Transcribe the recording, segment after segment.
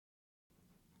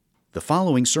The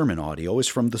following sermon audio is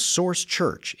from The Source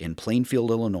Church in Plainfield,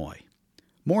 Illinois.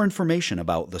 More information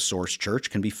about The Source Church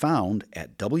can be found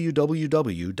at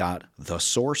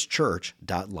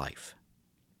www.thesourcechurch.life.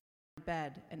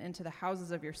 Bed and into the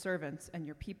houses of your servants and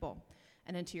your people,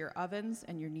 and into your ovens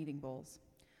and your kneading bowls.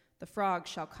 The frog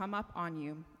shall come up on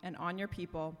you and on your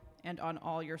people and on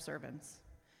all your servants.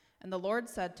 And the Lord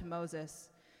said to Moses,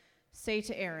 "Say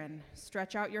to Aaron,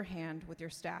 stretch out your hand with your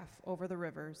staff over the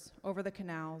rivers, over the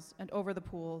canals, and over the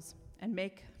pools, and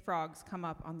make frogs come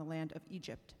up on the land of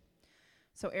Egypt."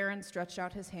 So Aaron stretched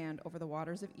out his hand over the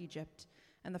waters of Egypt,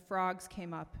 and the frogs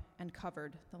came up and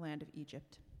covered the land of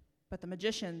Egypt. But the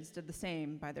magicians did the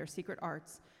same by their secret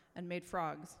arts and made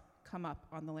frogs come up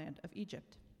on the land of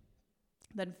Egypt.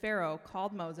 Then Pharaoh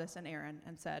called Moses and Aaron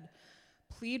and said,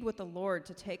 "Plead with the Lord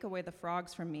to take away the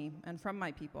frogs from me and from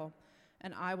my people,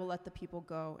 and I will let the people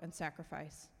go and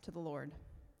sacrifice to the Lord."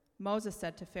 Moses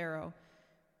said to Pharaoh,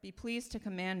 "Be pleased to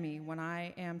command me when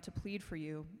I am to plead for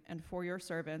you and for your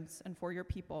servants and for your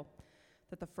people,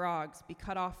 that the frogs be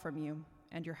cut off from you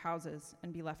and your houses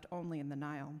and be left only in the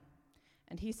Nile."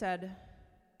 And he said,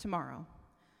 "Tomorrow."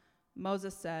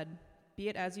 Moses said, "Be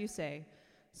it as you say,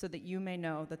 so that you may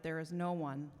know that there is no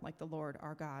one like the Lord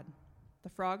our God. The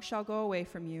frogs shall go away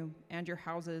from you and your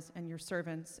houses and your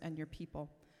servants and your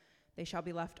people. They shall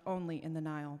be left only in the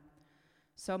Nile."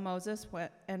 So Moses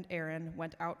and Aaron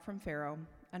went out from Pharaoh,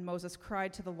 and Moses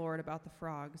cried to the Lord about the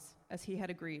frogs, as he had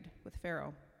agreed with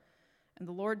Pharaoh. And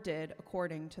the Lord did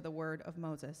according to the word of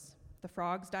Moses. The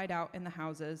frogs died out in the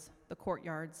houses, the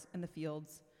courtyards, and the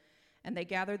fields, and they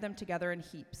gathered them together in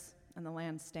heaps, and the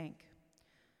land stank.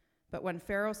 But when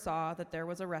Pharaoh saw that there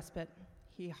was a respite,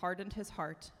 he hardened his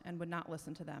heart and would not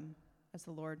listen to them, as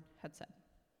the Lord had said.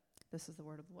 This is the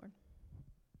word of the Lord.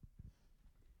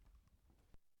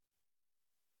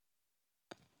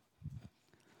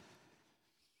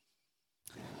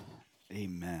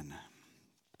 Amen.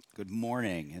 Good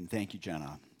morning, and thank you,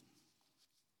 Jenna.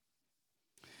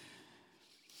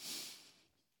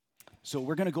 So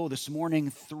we're going to go this morning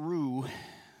through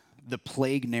the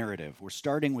plague narrative. We're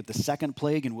starting with the second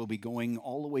plague, and we'll be going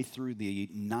all the way through the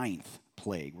 9th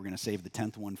plague. We're going to save the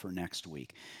 10th one for next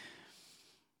week.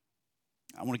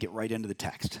 I want to get right into the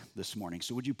text this morning,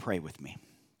 so would you pray with me?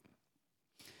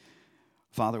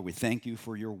 Father, we thank you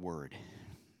for your word.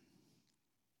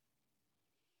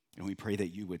 And we pray that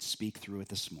you would speak through it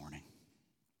this morning.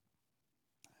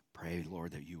 I pray,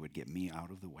 Lord, that you would get me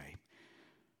out of the way.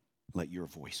 Let your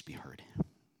voice be heard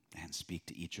and speak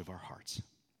to each of our hearts.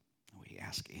 We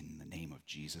ask in the name of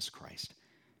Jesus Christ.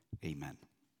 Amen.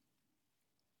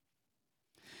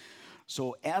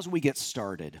 So as we get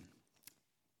started,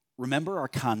 remember our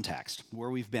context,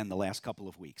 where we've been the last couple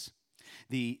of weeks.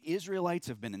 The Israelites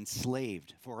have been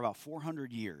enslaved for about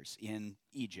 400 years in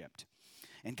Egypt.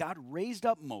 And God raised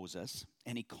up Moses,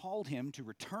 and he called him to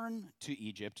return to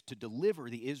Egypt to deliver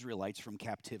the Israelites from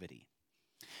captivity.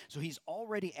 So he's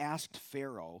already asked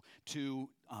Pharaoh, the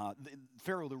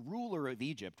ruler of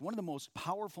Egypt, one of the most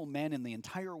powerful men in the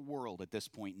entire world at this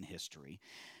point in history,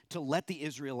 to let the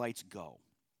Israelites go.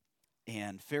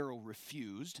 And Pharaoh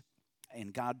refused,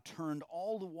 and God turned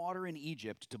all the water in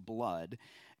Egypt to blood,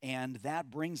 and that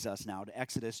brings us now to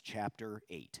Exodus chapter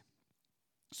 8.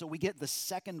 So we get the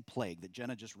second plague that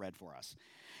Jenna just read for us.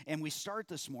 And we start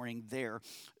this morning there.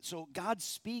 So God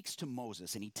speaks to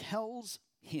Moses, and he tells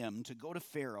him to go to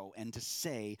Pharaoh and to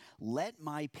say, "Let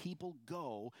my people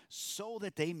go so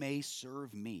that they may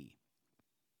serve me."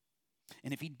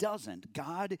 And if he doesn't,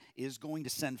 God is going to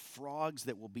send frogs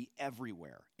that will be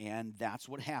everywhere. And that's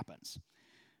what happens.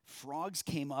 Frogs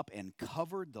came up and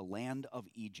covered the land of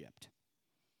Egypt.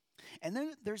 And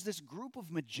then there's this group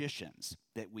of magicians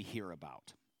that we hear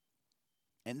about.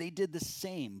 And they did the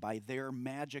same by their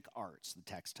magic arts, the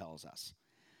text tells us.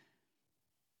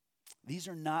 These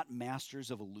are not masters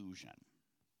of illusion.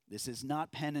 This is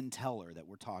not Penn and Teller that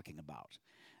we're talking about.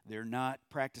 They're not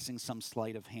practicing some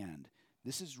sleight of hand.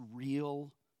 This is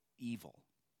real evil.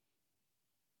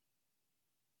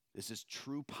 This is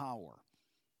true power,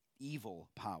 evil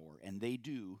power, and they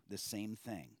do the same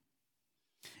thing.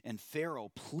 And Pharaoh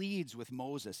pleads with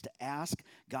Moses to ask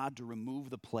God to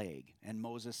remove the plague. And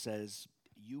Moses says,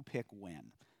 "You pick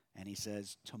when." And he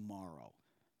says, "Tomorrow."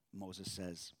 Moses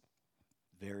says,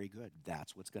 "Very good.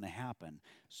 That's what's going to happen,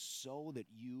 so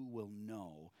that you will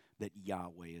know that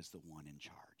Yahweh is the one in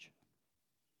charge."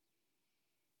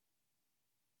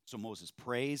 So Moses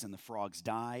prays, and the frogs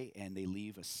die, and they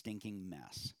leave a stinking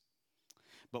mess.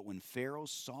 But when Pharaoh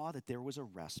saw that there was a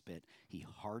respite, he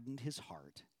hardened his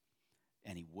heart,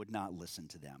 and he would not listen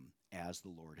to them, as the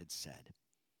Lord had said.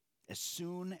 As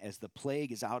soon as the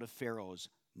plague is out of Pharaoh's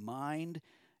mind,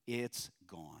 It's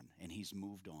gone, and he's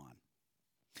moved on.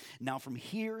 Now, from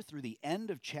here through the end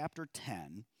of chapter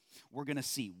 10, we're going to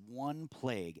see one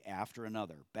plague after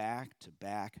another, back to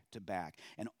back to back.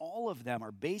 And all of them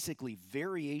are basically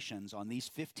variations on these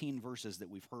 15 verses that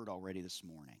we've heard already this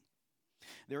morning.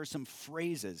 There are some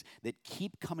phrases that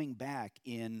keep coming back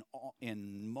in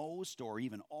most or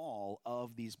even all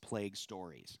of these plague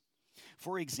stories.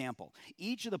 For example,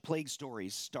 each of the plague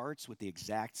stories starts with the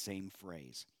exact same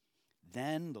phrase.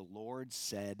 Then the Lord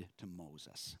said to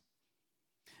Moses.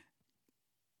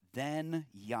 Then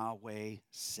Yahweh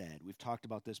said. We've talked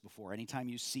about this before. Anytime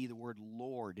you see the word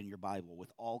Lord in your Bible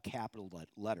with all capital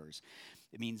letters,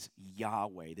 it means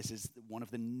Yahweh. This is one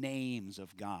of the names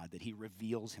of God that he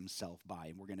reveals himself by.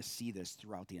 And we're going to see this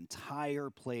throughout the entire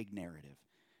plague narrative.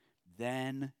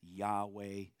 Then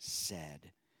Yahweh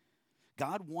said.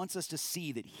 God wants us to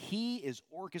see that he is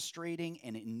orchestrating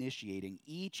and initiating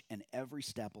each and every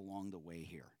step along the way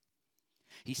here.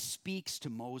 He speaks to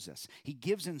Moses. He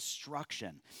gives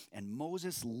instruction, and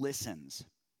Moses listens,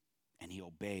 and he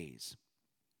obeys.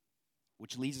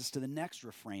 Which leads us to the next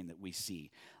refrain that we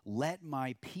see. Let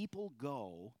my people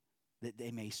go that they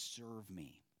may serve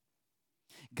me.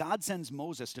 God sends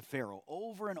Moses to Pharaoh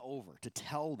over and over to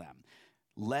tell them,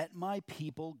 let my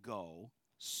people go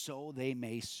so they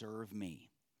may serve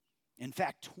me. In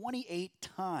fact, 28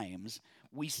 times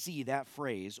we see that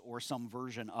phrase or some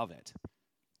version of it.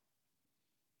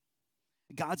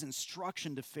 God's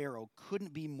instruction to Pharaoh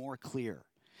couldn't be more clear.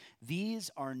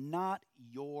 These are not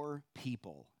your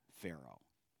people, Pharaoh.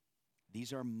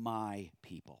 These are my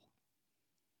people.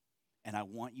 And I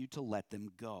want you to let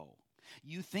them go.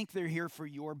 You think they're here for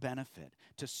your benefit,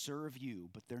 to serve you,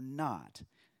 but they're not.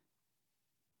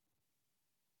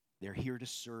 They're here to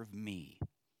serve me.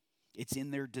 It's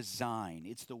in their design.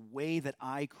 It's the way that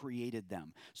I created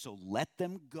them. So let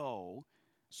them go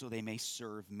so they may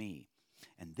serve me.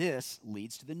 And this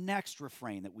leads to the next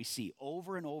refrain that we see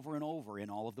over and over and over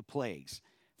in all of the plagues.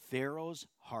 Pharaoh's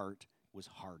heart was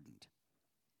hardened.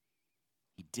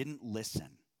 He didn't listen.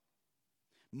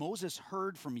 Moses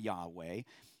heard from Yahweh,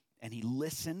 and he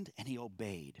listened and he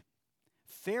obeyed.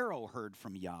 Pharaoh heard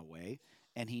from Yahweh,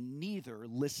 and he neither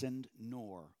listened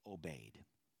nor obeyed.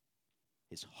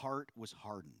 His heart was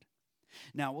hardened.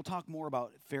 Now, we'll talk more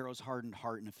about Pharaoh's hardened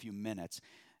heart in a few minutes.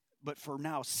 But for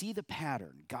now, see the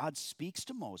pattern. God speaks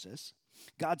to Moses.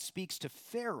 God speaks to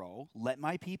Pharaoh, let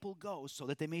my people go so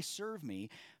that they may serve me.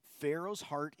 Pharaoh's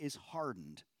heart is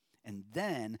hardened. And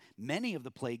then many of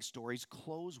the plague stories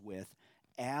close with,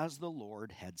 as the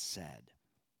Lord had said.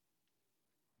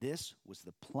 This was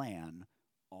the plan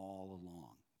all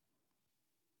along.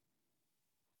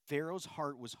 Pharaoh's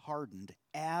heart was hardened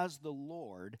as the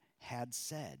Lord had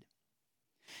said.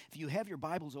 If you have your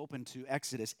Bibles open to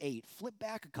Exodus 8, flip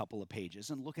back a couple of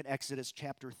pages and look at Exodus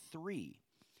chapter 3,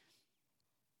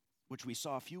 which we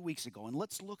saw a few weeks ago. And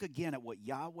let's look again at what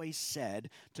Yahweh said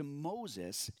to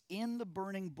Moses in the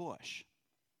burning bush.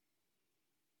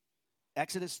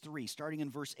 Exodus 3, starting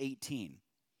in verse 18.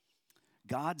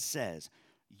 God says,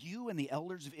 you and the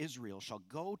elders of Israel shall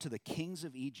go to the kings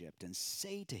of Egypt and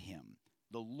say to him,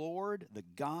 the Lord, the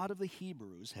God of the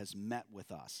Hebrews, has met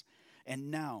with us.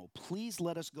 And now, please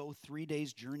let us go 3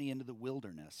 days' journey into the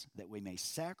wilderness, that we may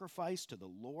sacrifice to the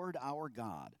Lord our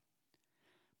God.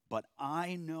 But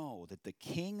I know that the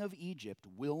king of Egypt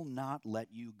will not let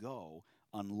you go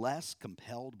unless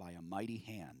compelled by a mighty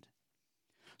hand.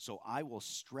 So I will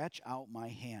stretch out my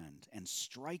hand and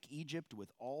strike Egypt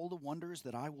with all the wonders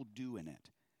that I will do in it.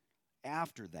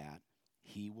 After that,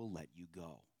 he will let you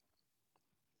go.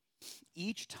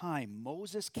 Each time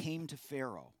Moses came to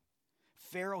Pharaoh,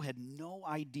 Pharaoh had no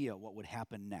idea what would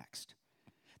happen next.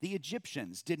 The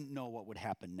Egyptians didn't know what would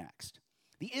happen next.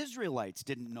 The Israelites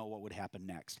didn't know what would happen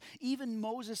next. Even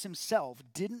Moses himself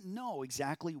didn't know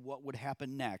exactly what would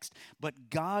happen next, but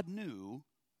God knew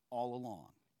all along.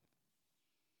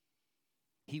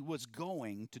 He was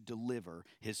going to deliver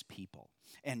his people.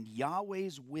 And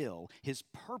Yahweh's will, his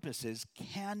purposes,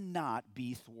 cannot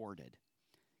be thwarted.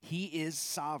 He is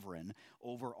sovereign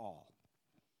over all.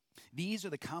 These are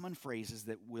the common phrases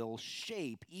that will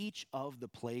shape each of the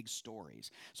plague stories.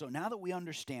 So now that we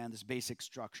understand this basic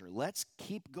structure, let's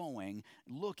keep going,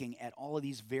 looking at all of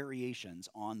these variations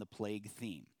on the plague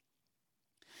theme.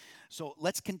 So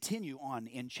let's continue on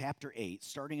in chapter 8,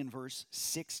 starting in verse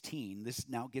 16. This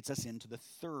now gets us into the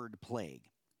third plague.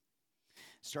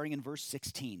 Starting in verse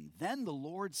 16, then the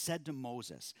Lord said to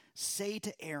Moses, say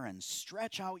to Aaron,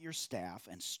 stretch out your staff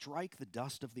and strike the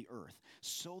dust of the earth,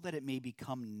 so that it may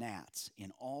become gnats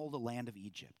in all the land of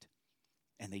Egypt.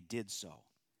 And they did so.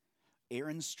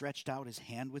 Aaron stretched out his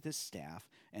hand with his staff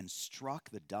and struck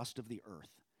the dust of the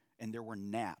earth. and there were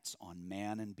gnats on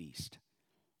man and beast.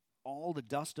 All the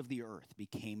dust of the earth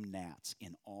became gnats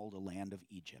in all the land of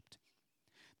Egypt.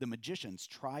 The magicians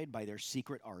tried by their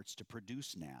secret arts to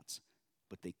produce gnats,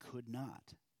 but they could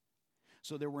not.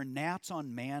 So there were gnats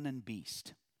on man and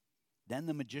beast. Then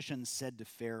the magicians said to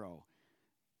Pharaoh,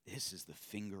 "This is the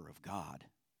finger of God."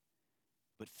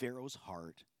 But Pharaoh's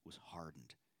heart was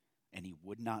hardened, and he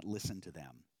would not listen to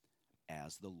them,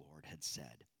 as the Lord had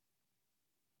said.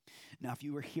 Now, if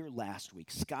you were here last week,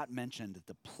 Scott mentioned that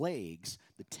the plagues,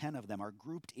 the 10 of them, are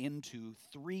grouped into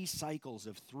 3 cycles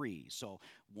of 3. So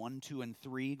 1, 2, and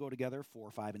 3 go together, 4,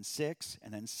 5, and 6,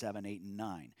 and then 7, 8, and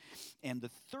 9. And the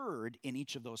third in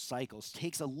each of those cycles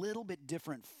takes a little bit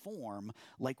different form,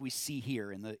 like we see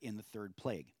here in the third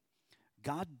plague.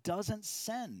 God doesn't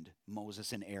send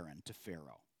Moses and Aaron to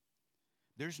Pharaoh.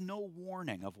 There's no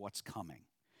warning of what's coming.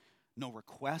 No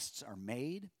requests are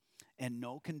made, and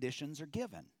no conditions are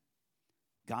given.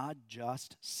 God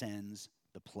just sends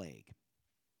the plague.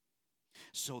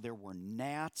 So there were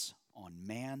gnats on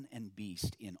man and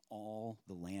beast in all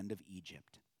the land of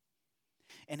Egypt.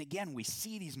 And again, we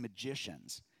see these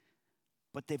magicians,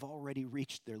 but they've already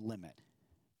reached their limit.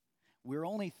 We're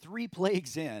only 3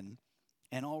 plagues in,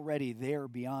 and already they're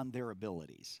beyond their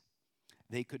abilities.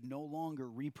 They could no longer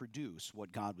reproduce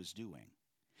what God was doing.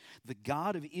 The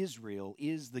God of Israel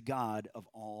is the God of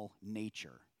all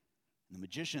nature. The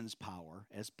magician's power,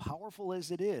 as powerful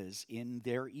as it is in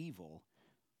their evil,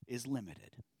 is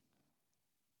limited.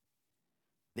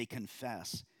 They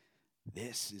confess,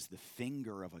 "This is the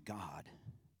finger of a God."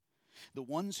 The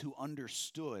ones who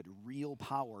understood real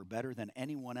power better than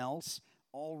anyone else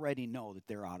already know that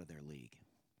they're out of their league.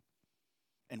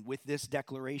 And with this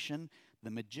declaration,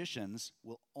 the magicians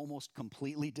will almost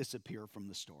completely disappear from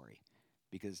the story,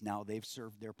 because now they've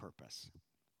served their purpose.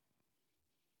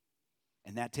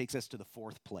 And that takes us to the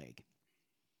 4th plague.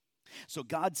 So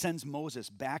God sends Moses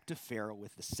back to Pharaoh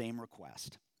with the same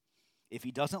request. If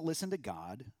he doesn't listen,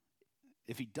 God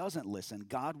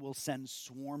will send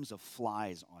swarms of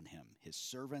flies on him, his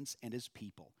servants and his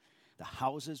people. The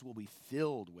houses will be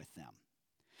filled with them.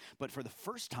 But for the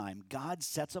first time, God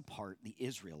sets apart the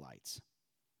Israelites.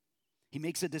 He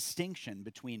makes a distinction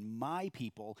between my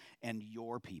people and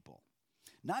your people.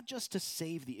 Not just to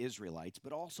save the Israelites,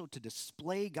 but also to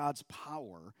display God's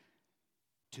power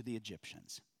to the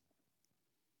Egyptians.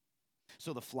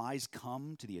 So the flies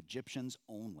come to the Egyptians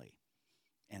only.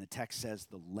 And the text says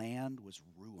the land was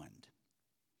ruined.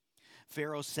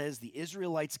 Pharaoh says the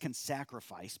Israelites can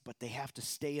sacrifice, but they have to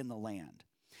stay in the land.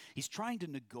 He's trying to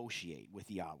negotiate with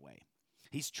Yahweh.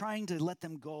 He's trying to let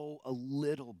them go a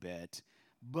little bit,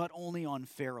 but only on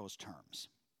Pharaoh's terms.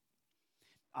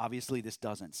 Obviously, this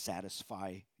doesn't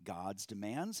satisfy God's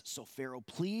demands, so Pharaoh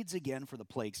pleads again for the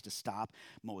plagues to stop.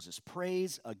 Moses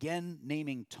prays, again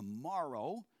naming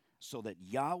tomorrow so that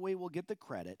Yahweh will get the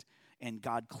credit, and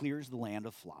God clears the land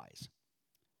of flies.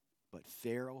 But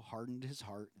Pharaoh hardened his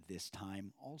heart this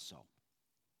time also.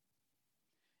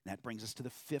 And that brings us to the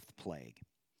 5th plague.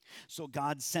 So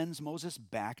God sends Moses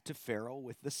back to Pharaoh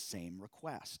with the same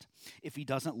request. If he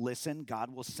doesn't listen, God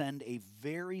will send a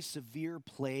very severe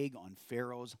plague on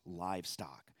Pharaoh's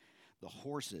livestock. The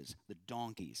horses, the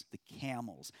donkeys, the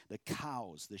camels, the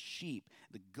cows, the sheep,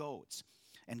 the goats.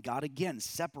 And God again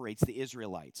separates the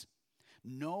Israelites.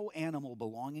 No animal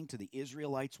belonging to the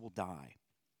Israelites will die.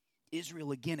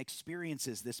 Israel again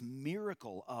experiences this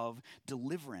miracle of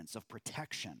deliverance, of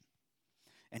protection.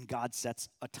 And God sets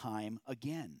a time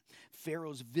again.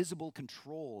 Pharaoh's visible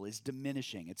control is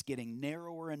diminishing. It's getting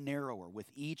narrower and narrower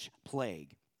with each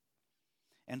plague.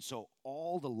 And so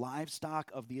all the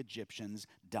livestock of the Egyptians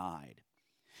died.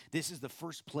 This is the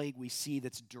first plague we see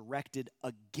that's directed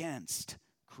against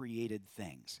created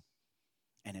things.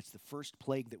 And it's the first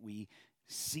plague that we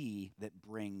see that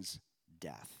brings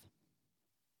death.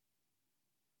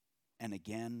 And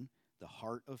again, the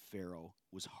heart of Pharaoh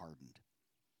was hardened.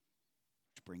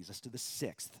 Which brings us to the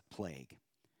 6th plague.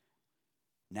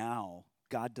 Now,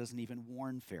 God doesn't even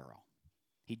warn Pharaoh.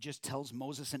 He just tells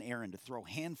Moses and Aaron to throw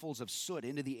handfuls of soot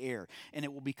into the air, and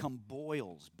it will become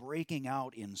boils, breaking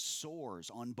out in sores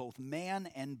on both man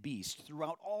and beast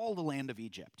throughout all the land of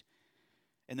Egypt.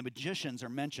 And the magicians are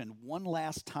mentioned one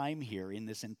last time here in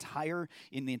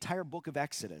the entire book of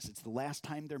Exodus. It's the last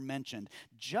time they're mentioned,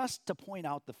 just to point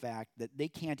out the fact that they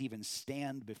can't even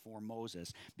stand before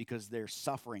Moses because they're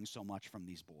suffering so much from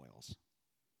these boils.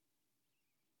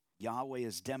 Yahweh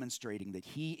is demonstrating that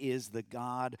he is the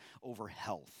God over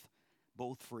health,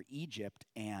 both for Egypt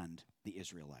and the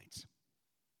Israelites.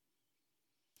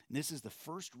 And this is the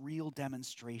first real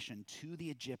demonstration to the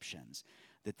Egyptians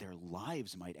that their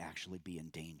lives might actually be in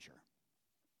danger.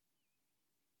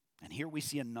 And here we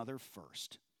see another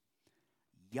first.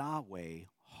 Yahweh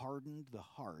hardened the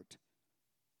heart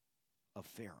of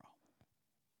Pharaoh.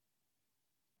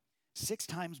 6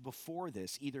 times before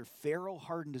this, either Pharaoh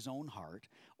hardened his own heart,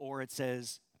 or it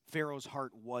says Pharaoh's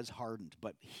heart was hardened.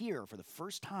 But here, for the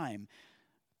first time,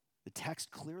 the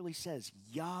text clearly says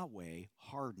Yahweh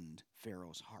hardened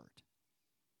Pharaoh's heart.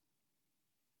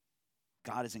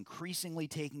 God is increasingly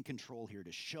taking control here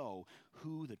to show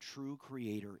who the true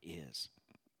creator is.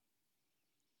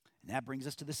 And that brings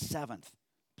us to the 7th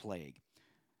plague.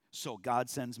 So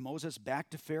God sends Moses back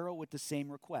to Pharaoh with the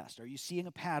same request. Are you seeing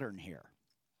a pattern here?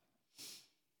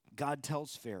 God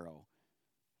tells Pharaoh,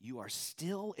 "You are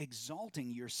still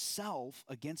exalting yourself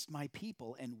against my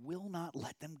people and will not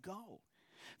let them go."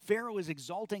 Pharaoh is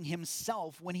exalting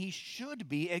himself when he should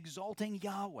be exalting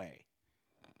Yahweh.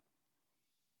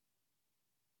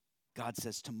 God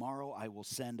says, "Tomorrow I will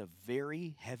send a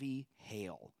very heavy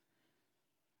hail."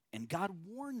 And God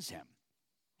warns him.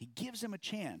 He gives him a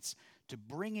chance to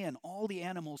bring in all the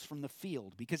animals from the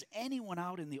field, because anyone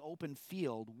out in the open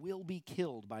field will be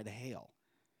killed by the hail.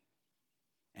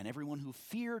 And everyone who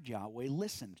feared Yahweh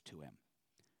listened to him.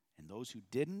 And those who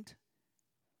didn't.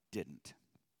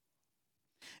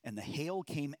 And the hail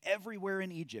came everywhere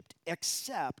in Egypt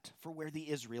except for where the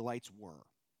Israelites were.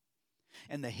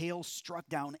 And the hail struck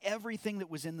down everything that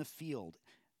was in the field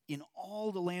in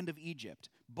all the land of Egypt,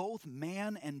 both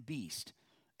man and beast,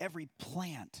 every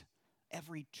plant,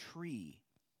 every tree.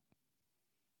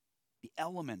 The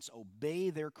elements obey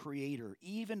their creator,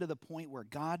 even to the point where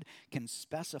God can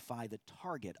specify the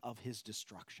target of his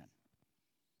destruction.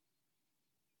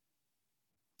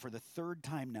 For the 3rd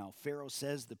time now, Pharaoh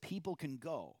says the people can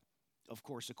go, of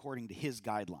course, according to his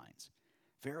guidelines.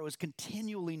 Pharaoh is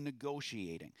continually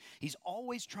negotiating. He's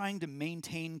always trying to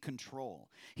maintain control.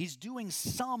 He's doing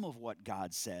some of what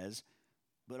God says,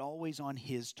 but always on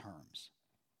his terms.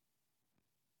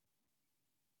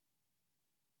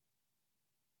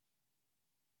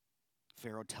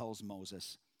 Pharaoh tells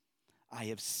Moses, "I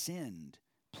have sinned.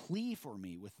 Plea for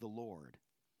me with the Lord."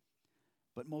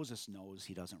 But Moses knows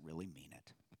he doesn't really mean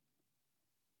it.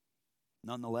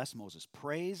 Nonetheless, Moses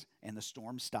prays, and the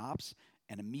storm stops,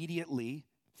 and immediately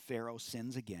Pharaoh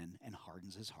sins again and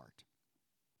hardens his heart.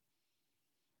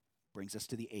 Brings us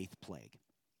to the 8th plague.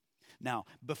 Now,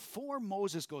 before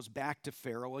Moses goes back to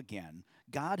Pharaoh again,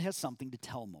 God has something to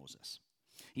tell Moses.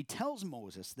 He tells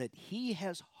Moses that he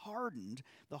has hardened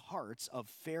the hearts of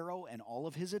Pharaoh and all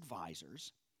of his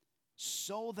advisors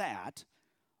so that,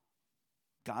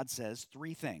 God says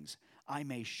 3 things, "I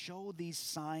may show these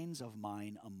signs of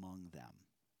mine among them."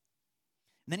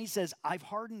 And then he says, "I've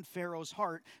hardened Pharaoh's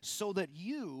heart so that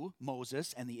you,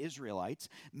 Moses and the Israelites,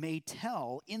 may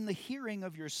tell in the hearing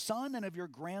of your son and of your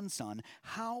grandson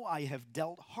how I have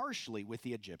dealt harshly with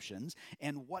the Egyptians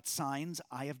and what signs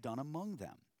I have done among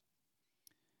them."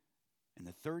 And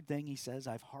the 3rd thing he says,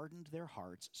 "I've hardened their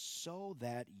hearts so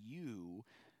that you,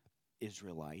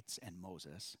 Israelites and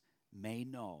Moses, may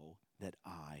know that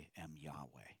I am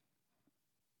Yahweh."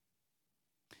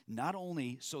 Not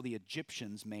only so the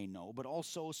Egyptians may know, but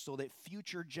also so that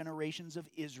future generations of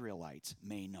Israelites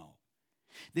may know.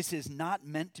 This is not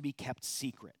meant to be kept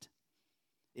secret.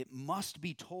 It must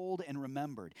be told and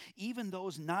remembered. Even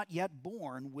those not yet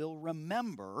born will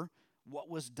remember what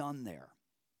was done there.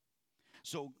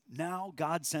 So now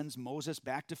God sends Moses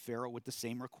back to Pharaoh with the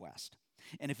same request.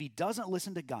 And if he doesn't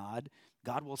listen to God,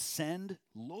 God will send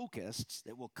locusts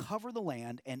that will cover the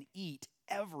land and eat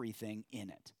everything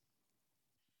in it.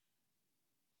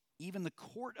 Even the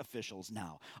court officials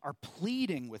now are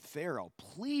pleading with Pharaoh,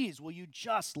 "Please, will you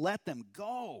just let them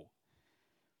go?"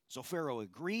 So Pharaoh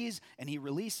agrees, and he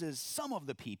releases some of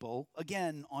the people,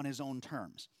 again on his own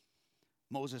terms.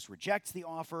 Moses rejects the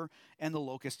offer, and the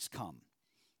locusts come.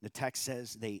 The text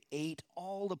says they ate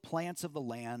all the plants of the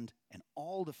land and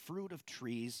all the fruit of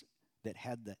trees that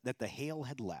the hail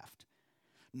had left.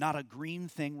 Not a green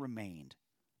thing remained,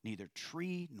 neither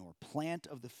tree nor plant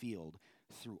of the field,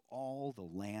 through all the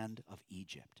land of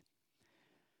Egypt.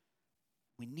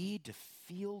 We need to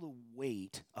feel the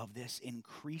weight of this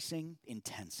increasing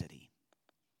intensity,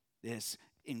 this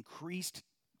increased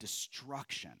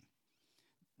destruction.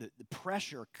 The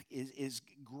pressure is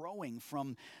growing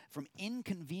from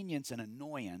inconvenience and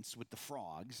annoyance with the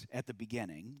frogs at the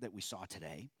beginning that we saw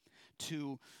today,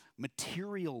 to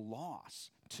material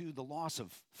loss, to the loss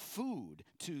of food,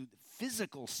 to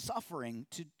physical suffering,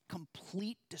 to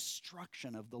complete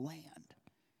destruction of the land.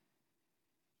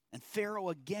 And Pharaoh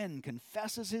again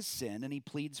confesses his sin and he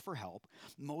pleads for help.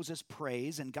 Moses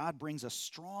prays, and God brings a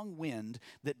strong wind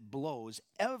that blows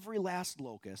every last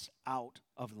locust out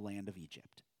of the land of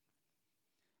Egypt.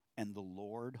 and the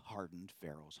Lord hardened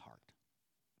Pharaoh's heart.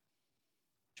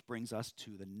 Which brings us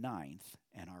to the ninth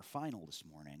and our final this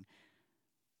morning,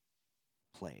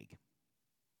 plague.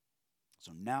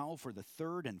 So now for the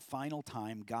third and final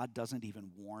time, God doesn't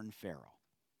even warn Pharaoh.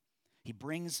 He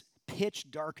brings pitch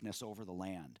darkness over the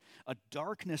land, a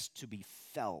darkness to be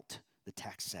felt, the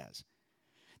text says.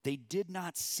 They did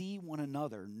not see one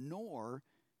another, nor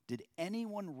did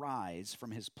anyone rise from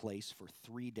his place for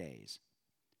 3 days.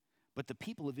 But the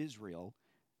people of Israel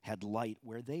had light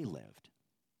where they lived.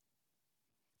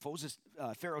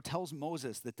 Pharaoh tells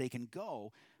Moses that they can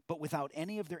go, but without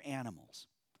any of their animals.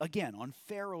 Again, on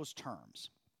Pharaoh's terms.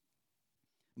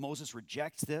 Moses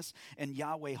rejects this, and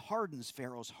Yahweh hardens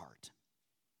Pharaoh's heart.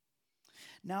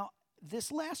 Now,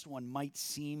 this last one might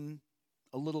seem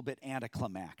a little bit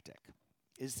anticlimactic.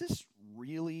 Is this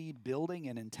really building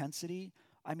in intensity?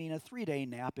 I mean, a 3-day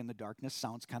nap in the darkness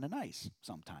sounds kind of nice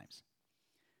sometimes.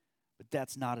 But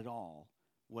that's not at all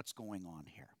what's going on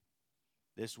here.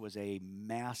 This was a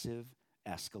massive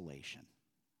escalation.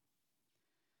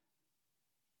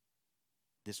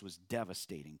 This was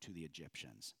devastating to the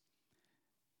Egyptians.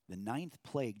 The 9th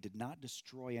plague did not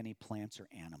destroy any plants or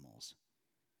animals.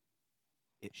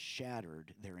 It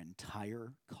shattered their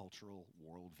entire cultural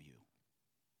worldview.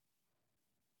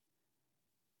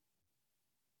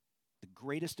 The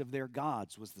greatest of their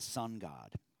gods was the sun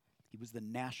god. He was the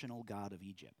national god of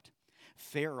Egypt.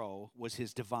 Pharaoh was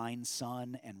his divine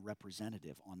son and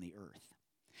representative on the earth.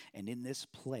 And in this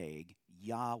plague,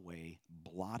 Yahweh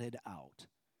blotted out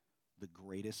the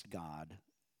greatest God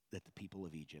that the people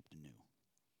of Egypt knew.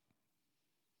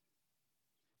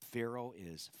 Pharaoh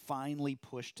is finally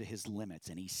pushed to his limits,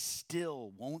 and he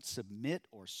still won't submit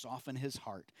or soften his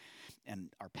heart.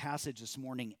 And our passage this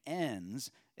morning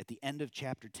ends at the end of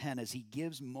chapter 10 as he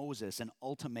gives Moses an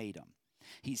ultimatum.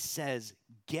 He says,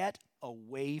 "Get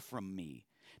away from me.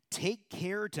 Take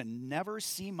care to never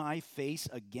see my face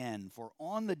again, for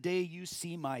on the day you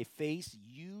see my face,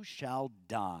 you shall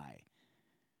die."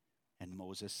 And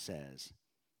Moses says,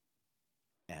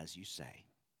 "As you say,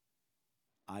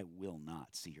 I will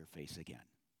not see your face again."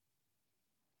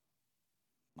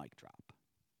 Mic drop.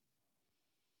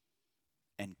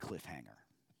 And cliffhanger.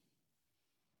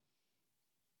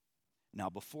 Now,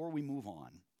 before we move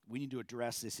on, we need to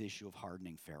address this issue of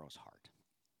hardening Pharaoh's heart.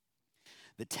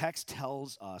 The text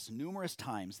tells us numerous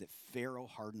times that Pharaoh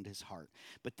hardened his heart,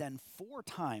 but then 4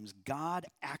 times God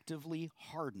actively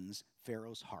hardens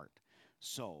Pharaoh's heart.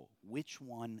 So, which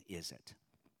one is it?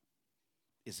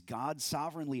 Is God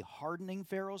sovereignly hardening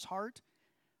Pharaoh's heart?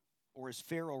 Or is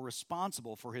Pharaoh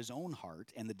responsible for his own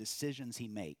heart and the decisions he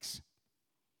makes?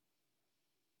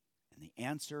 And the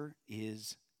answer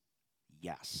is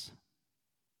yes.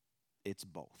 It's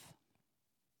both.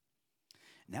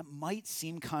 And that might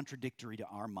seem contradictory to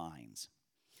our minds,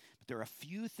 but there are a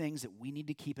few things that we need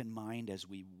to keep in mind as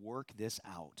we work this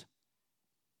out.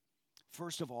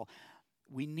 First of all,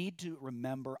 we need to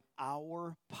remember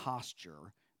our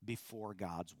posture before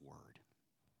God's word.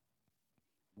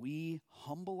 We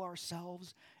humble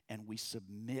ourselves and we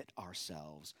submit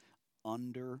ourselves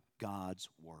under God's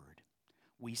word.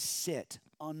 We sit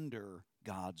under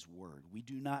God's word. We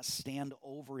do not stand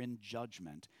over in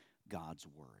judgment God's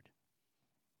word.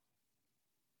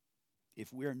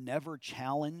 If we're never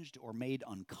challenged or made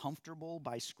uncomfortable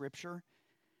by Scripture,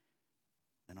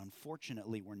 then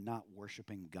unfortunately we're not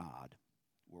worshiping God.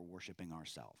 We're worshiping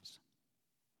ourselves.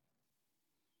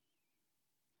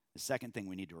 The second thing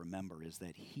we need to remember is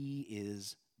that He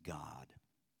is God,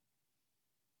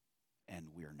 and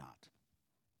we're not.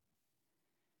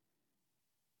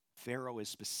 Pharaoh is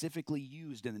specifically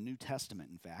used in the New Testament,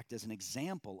 in fact, as an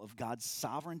example of God's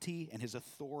sovereignty and His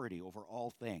authority over all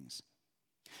things.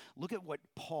 Look at what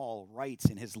Paul writes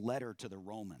in his letter to the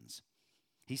Romans.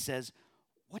 He says,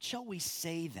 "What shall we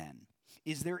say then?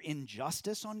 Is there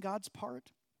injustice on God's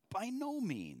part? By no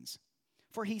means.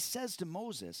 For he says to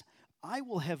Moses, 'I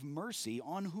will have mercy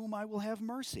on whom I will have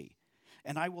mercy,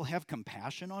 and I will have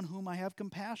compassion on whom I have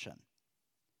compassion.'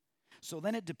 So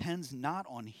then it depends not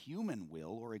on human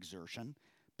will or exertion,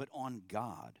 but on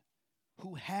God,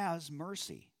 who has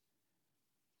mercy.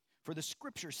 For the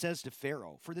Scripture says to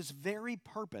Pharaoh, 'For this very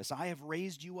purpose I have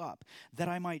raised you up, that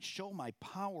I might show my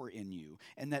power in you,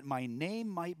 and that my name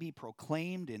might be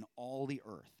proclaimed in all the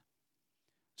earth.'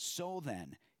 So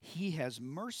then, He has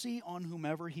mercy on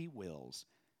whomever He wills,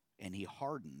 and He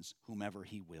hardens whomever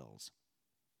He wills."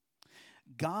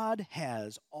 God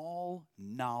has all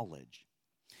knowledge.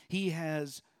 He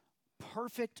has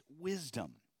perfect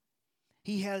wisdom.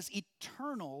 He has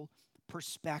eternal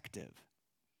perspective.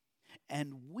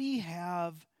 And we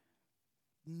have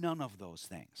none of those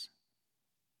things.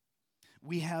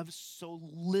 We have so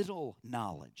little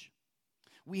knowledge.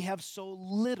 We have so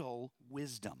little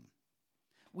wisdom.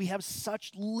 We have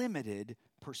such limited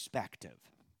perspective.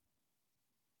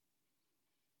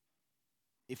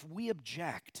 If we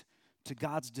object to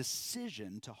God's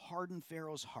decision to harden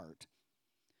Pharaoh's heart,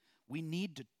 we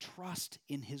need to trust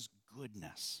in his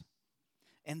goodness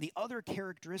and the other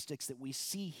characteristics that we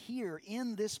see here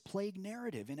in this plague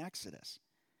narrative in Exodus.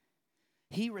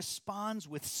 He responds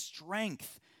with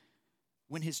strength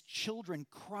when his children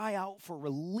cry out for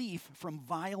relief from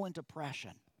violent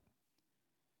oppression.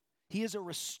 He is a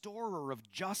restorer of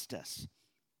justice.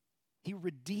 He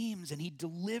redeems and he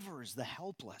delivers the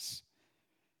helpless.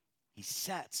 He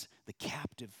sets the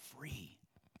captive free.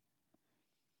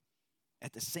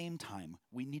 At the same time,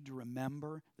 we need to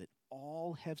remember that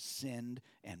all have sinned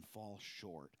and fall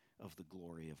short of the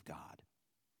glory of God.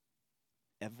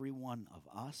 Every one of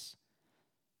us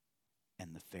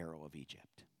and the Pharaoh of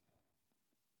Egypt.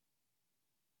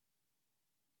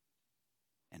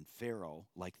 And Pharaoh,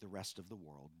 like the rest of the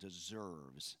world,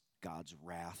 deserves God's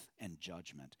wrath and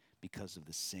judgment because of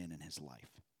the sin in his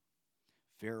life.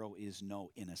 Pharaoh is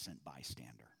no innocent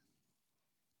bystander.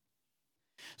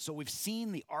 So we've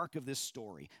seen the arc of this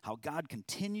story, how God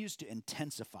continues to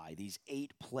intensify these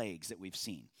 8 plagues that we've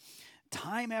seen.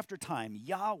 Time after time,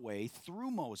 Yahweh,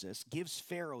 through Moses, gives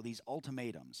Pharaoh these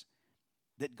ultimatums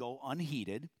that go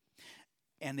unheeded,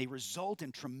 and they result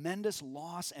in tremendous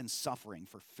loss and suffering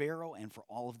for Pharaoh and for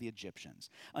all of the Egyptians.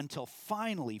 Until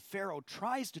finally, Pharaoh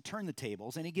tries to turn the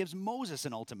tables, and he gives Moses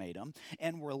an ultimatum,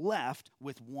 and we're left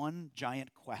with one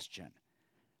giant question.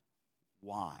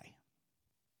 Why?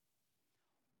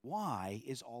 Why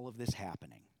is all of this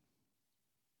happening?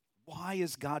 Why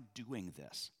is God doing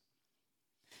this?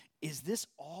 Is this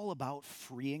all about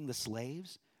freeing the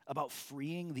slaves? About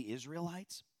freeing the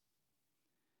Israelites?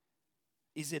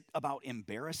 Is it about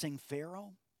embarrassing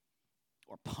Pharaoh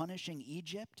or punishing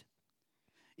Egypt?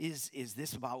 Is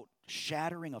this about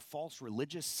shattering a false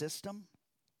religious system?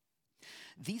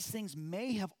 These things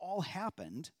may have all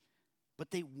happened, but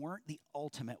they weren't the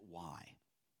ultimate why.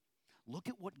 Look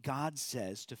at what God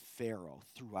says to Pharaoh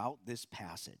throughout this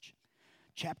passage.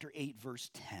 Chapter 8, verse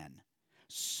 10.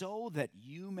 So that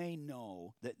you may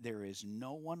know that there is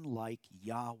no one like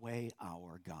Yahweh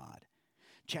our God.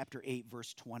 Chapter 8,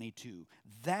 verse 22.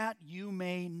 That you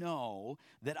may know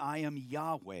that I am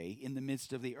Yahweh in the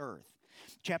midst of the earth.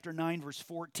 Chapter 9, verse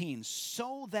 14.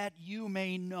 So that you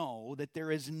may know that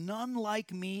there is none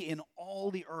like me in all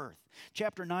the earth.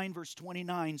 Chapter 9, verse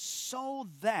 29. So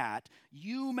that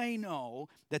you may know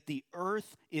that the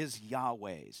earth is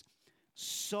Yahweh's.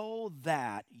 So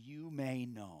that you may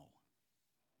know.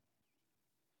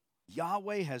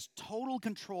 Yahweh has total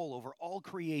control over all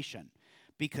creation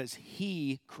because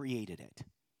he created it.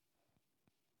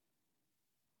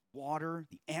 Water,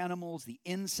 the animals, the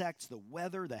insects, the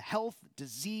weather, the health,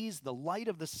 disease, the light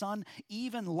of the sun,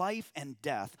 even life and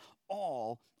death,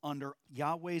 all under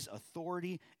Yahweh's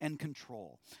authority and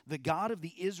control. The God of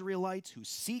the Israelites who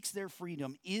seeks their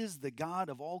freedom is the God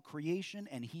of all creation,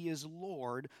 and he is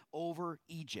Lord over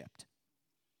Egypt.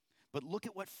 But look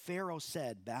at what Pharaoh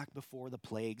said back before the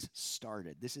plagues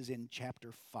started. This is in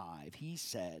chapter 5. He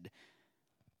said,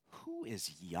 "Who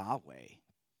is Yahweh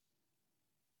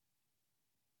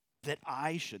that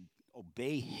I should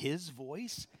obey his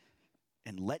voice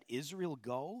and let Israel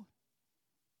go?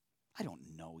 I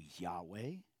don't know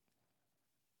Yahweh."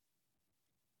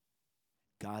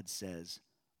 God says,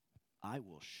 "I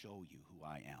will show you who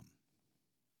I am."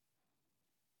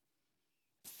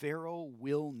 Pharaoh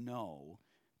will know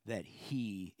that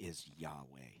he is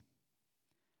Yahweh.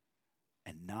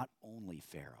 And not only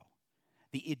Pharaoh,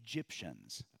 the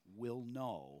Egyptians will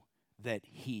know that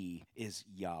he is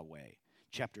Yahweh.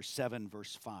 Chapter 7,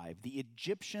 verse 5, the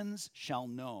Egyptians shall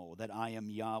know that I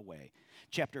am Yahweh.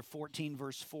 Chapter 14,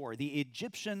 verse 4, the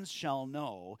Egyptians shall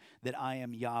know that I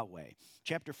am Yahweh.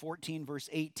 Chapter 14, verse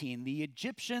 18, the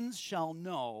Egyptians shall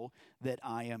know that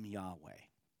I am Yahweh.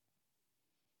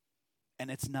 And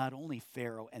it's not only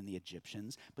Pharaoh and the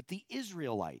Egyptians, but the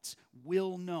Israelites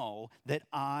will know that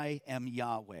I am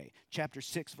Yahweh. Chapter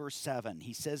 6, verse 7,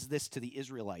 he says this to the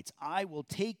Israelites, "I will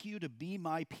take you to be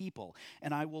my people,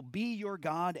 and I will be your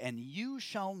God, and you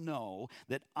shall know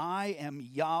that I am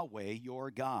Yahweh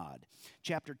your God."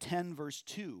 Chapter 10, verse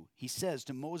 2, he says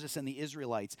to Moses and the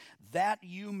Israelites, "That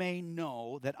you may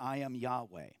know that I am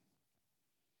Yahweh."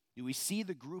 Do we see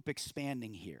the group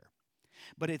expanding here?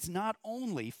 But it's not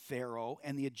only Pharaoh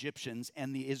and the Egyptians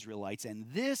and the Israelites, and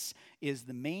this is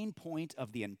the main point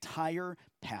of the entire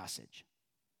passage.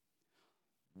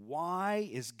 Why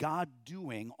is God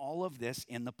doing all of this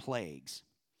in the plagues?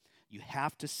 You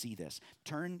have to see this.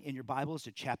 Turn in your Bibles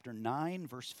to chapter 9,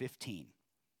 verse 15.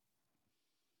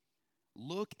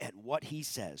 Look at what he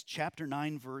says. Chapter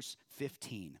 9, verse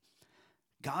 15.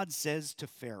 God says to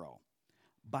Pharaoh,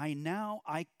 "By now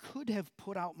I could have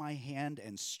put out my hand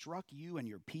and struck you and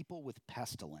your people with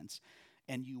pestilence,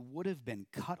 and you would have been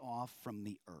cut off from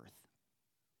the earth."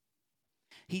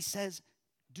 He says,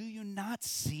 "Do you not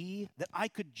see that I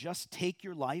could just take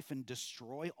your life and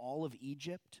destroy all of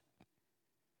Egypt?"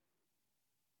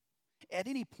 At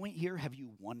any point here, have you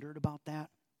wondered about that?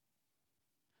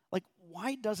 Like,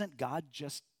 why doesn't God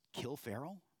just kill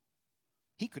Pharaoh?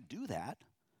 He could do that.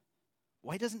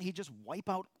 Why doesn't he just wipe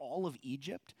out all of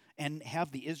Egypt and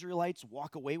have the Israelites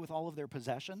walk away with all of their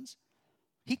possessions?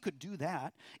 He could do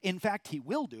that. In fact, he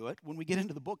will do it. When we get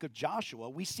into the book of Joshua,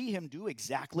 we see him do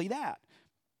exactly that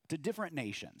to different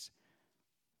nations.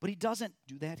 But he doesn't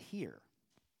do that here.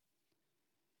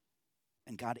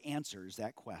 And God answers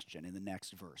that question in the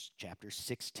next verse, chapter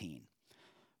 16.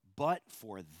 "But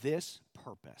for this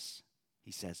purpose,"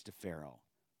 he says to Pharaoh,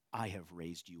 "I have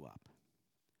raised you up."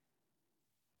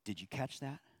 Did you catch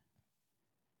that?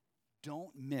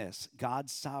 Don't miss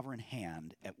God's sovereign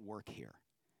hand at work here.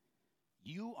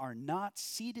 You are not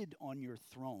seated on your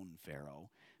throne,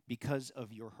 Pharaoh, because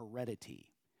of your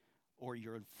heredity or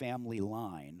your family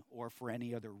line or for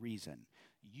any other reason.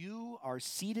 You are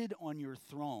seated on your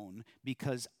throne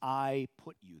because I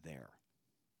put you there.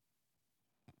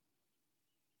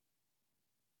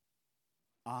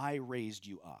 I raised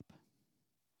you up.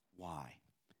 Why?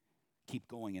 Keep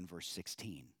going in verse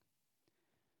 16.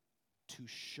 "To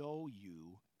show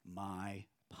you my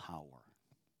power.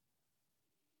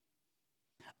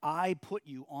 I put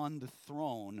you on the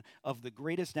throne of the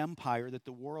greatest empire that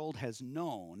the world has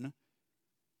known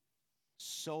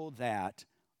so that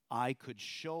I could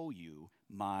show you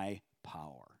my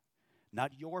power."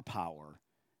 Not your power,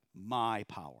 my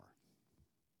power.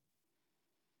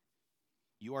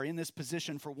 You are in this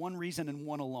position for one reason and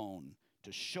one alone: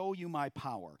 to show you my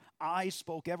power. I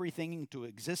spoke everything into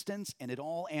existence, and it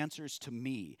all answers to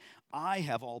me. I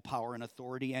have all power and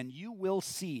authority, and you will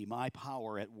see my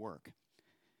power at work.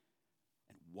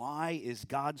 And why is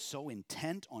God so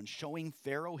intent on showing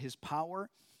Pharaoh his power?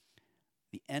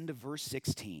 The end of verse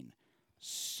 16.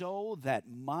 "So that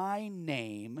my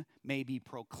name may be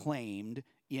proclaimed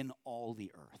in all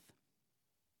the earth."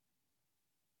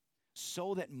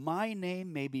 So that my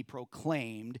name may be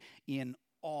proclaimed in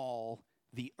all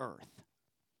the earth.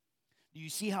 Do you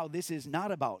see how this is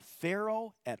not about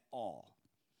Pharaoh at all?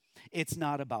 It's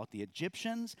not about the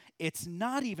Egyptians. It's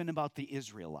not even about the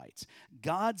Israelites.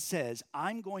 God says,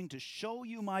 "I'm going to show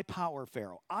you my power,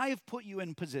 Pharaoh. I have put you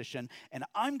in position, and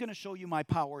I'm going to show you my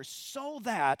power so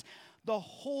that the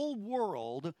whole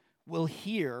world will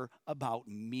hear about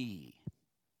me."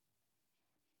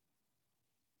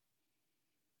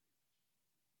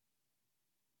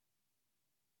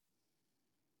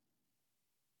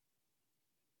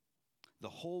 The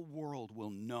whole world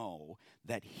will know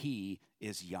that he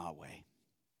is Yahweh.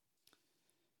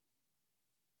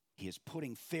 He is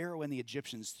putting Pharaoh and the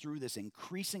Egyptians through this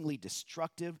increasingly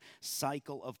destructive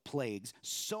cycle of plagues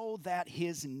so that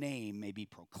his name may be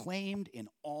proclaimed in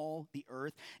all the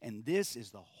earth. And this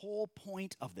is the whole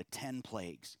point of the 10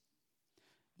 plagues.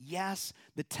 Yes,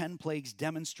 the 10 plagues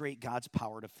demonstrate God's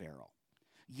power to Pharaoh.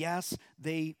 Yes,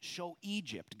 they show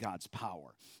Egypt God's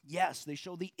power. Yes, they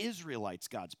show the Israelites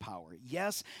God's power.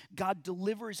 Yes, God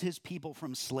delivers his people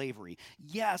from slavery.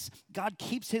 Yes, God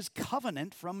keeps his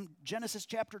covenant from Genesis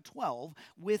chapter 12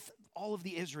 with all of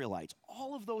the Israelites.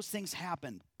 All of those things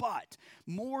happen, but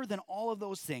more than all of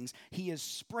those things, he is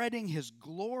spreading his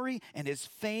glory and his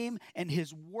fame and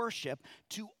his worship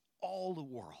to all the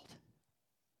world.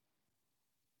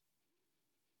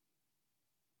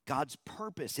 God's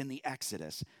purpose in the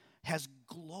Exodus has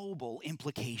global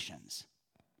implications.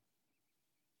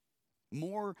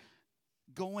 More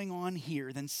going on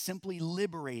here than simply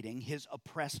liberating his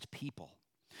oppressed people.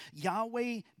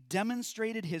 Yahweh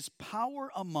demonstrated his power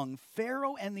among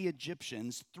Pharaoh and the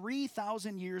Egyptians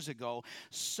 3,000 years ago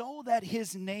so that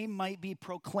his name might be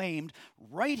proclaimed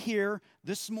right here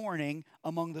this morning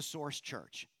among the Source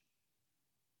Church.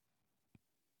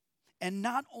 And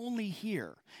not only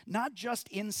here, not just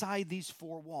inside these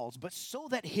four walls, but so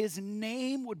that his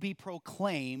name would be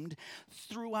proclaimed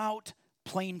throughout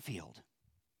Plainfield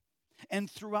and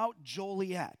throughout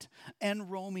Joliet and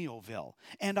Romeoville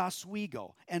and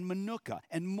Oswego and Minooka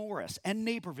and Morris and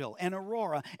Naperville and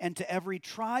Aurora and to every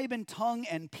tribe and tongue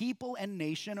and people and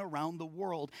nation around the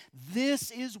world.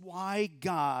 This is why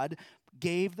God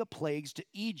gave the plagues to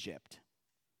Egypt.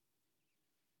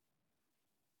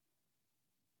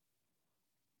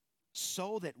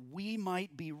 so that we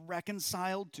might be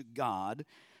reconciled to God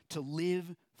to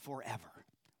live forever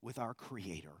with our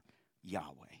Creator,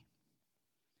 Yahweh.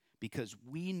 Because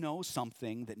we know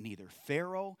something that neither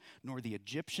Pharaoh, nor the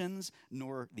Egyptians,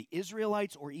 nor the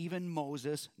Israelites, or even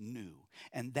Moses knew.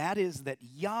 And that is that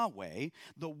Yahweh,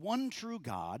 the one true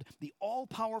God, the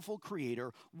all-powerful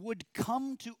Creator, would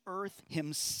come to earth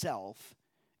himself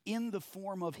in the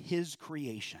form of his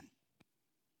creation.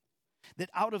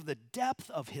 That out of the depth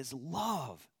of his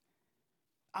love,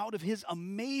 out of his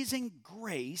amazing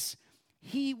grace,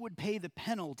 he would pay the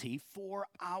penalty for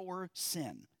our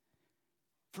sin.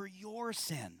 For your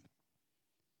sin,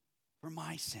 for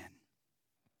my sin.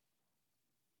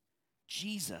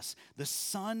 Jesus, the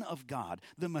Son of God,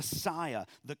 the Messiah,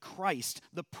 the Christ,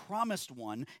 the promised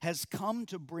one, has come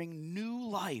to bring new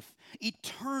life,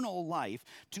 eternal life,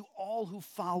 to all who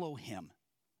follow him.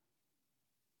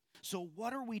 So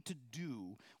what are we to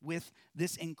do with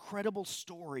this incredible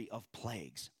story of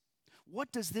plagues?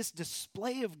 What does this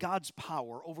display of God's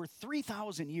power over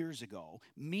 3,000 years ago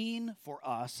mean for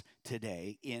us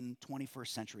today in 21st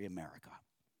century America?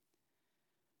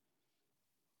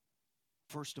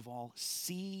 First of all,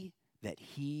 see that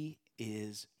he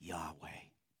is Yahweh.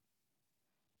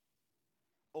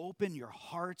 Open your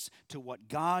hearts to what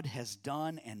God has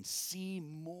done and see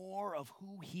more of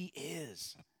who he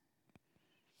is.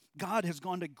 God has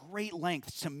gone to great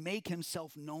lengths to make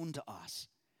himself known to us.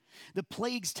 The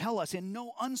plagues tell us in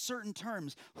no uncertain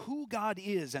terms who God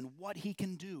is and what he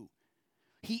can do.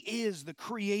 He is the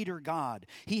creator God.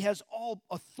 He has all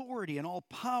authority and all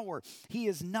power. He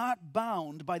is not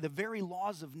bound by the very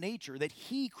laws of nature that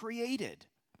he created.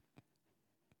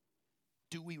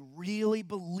 Do we really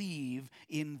believe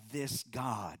in this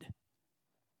God?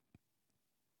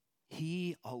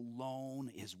 He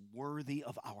alone is worthy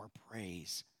of our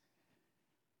praise.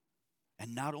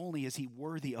 And not only is he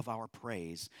worthy of our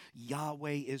praise,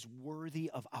 Yahweh is worthy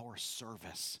of our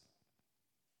service.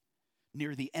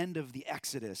 Near the end of the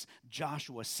Exodus,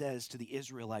 Joshua says to the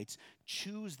Israelites,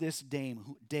 "Choose this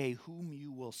day whom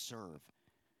you will serve.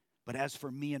 But as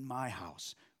for me and my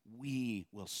house, we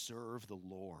will serve the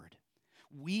Lord.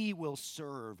 We will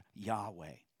serve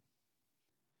Yahweh."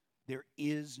 There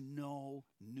is no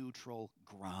neutral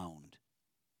ground.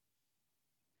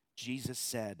 Jesus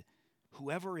said,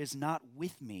 "Whoever is not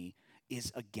with me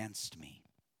is against me."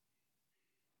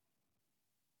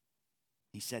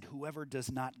 He said, "Whoever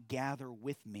does not gather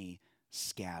with me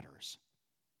scatters."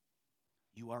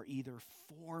 You are either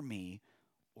for me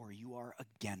or you are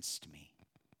against me.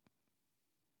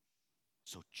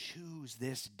 So choose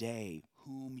this day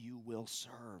whom you will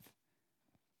serve.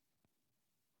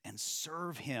 And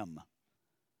serve him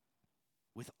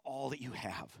with all that you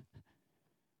have.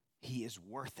 He is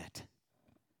worth it.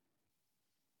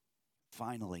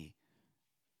 Finally,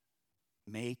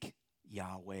 make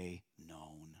Yahweh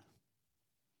known.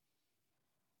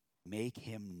 Make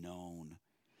him known.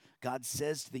 God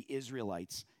says to the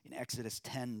Israelites in Exodus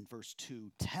 10, verse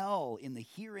 2, "Tell in the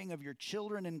hearing of your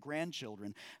children and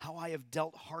grandchildren how I have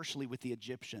dealt harshly with the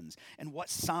Egyptians and what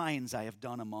signs I have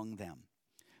done among them.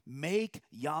 Make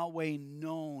Yahweh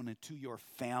known to your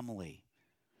family.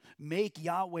 Make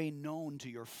Yahweh known to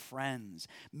your friends.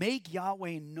 Make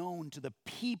Yahweh known to the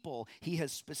people he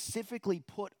has specifically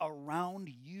put around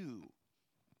you.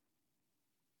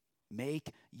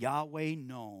 Make Yahweh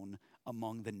known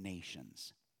among the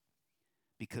nations."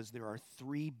 Because there are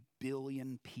 3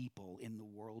 billion people in the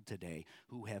world today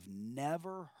who have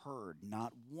never heard,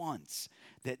 not once,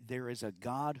 that there is a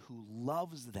God who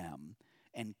loves them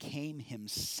and came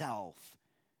himself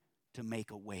to make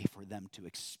a way for them to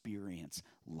experience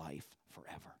life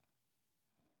forever.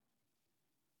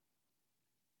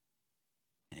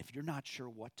 And if you're not sure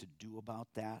what to do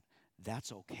about that,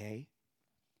 that's okay.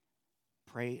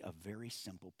 Pray a very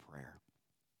simple prayer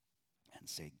and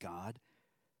say, "God,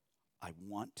 I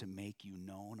want to make you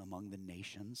known among the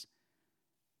nations,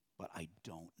 but I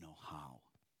don't know how.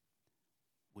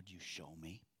 Would you show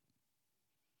me?"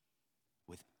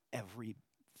 With every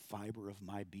fiber of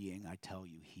my being, I tell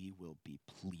you, he will be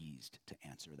pleased to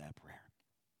answer that prayer.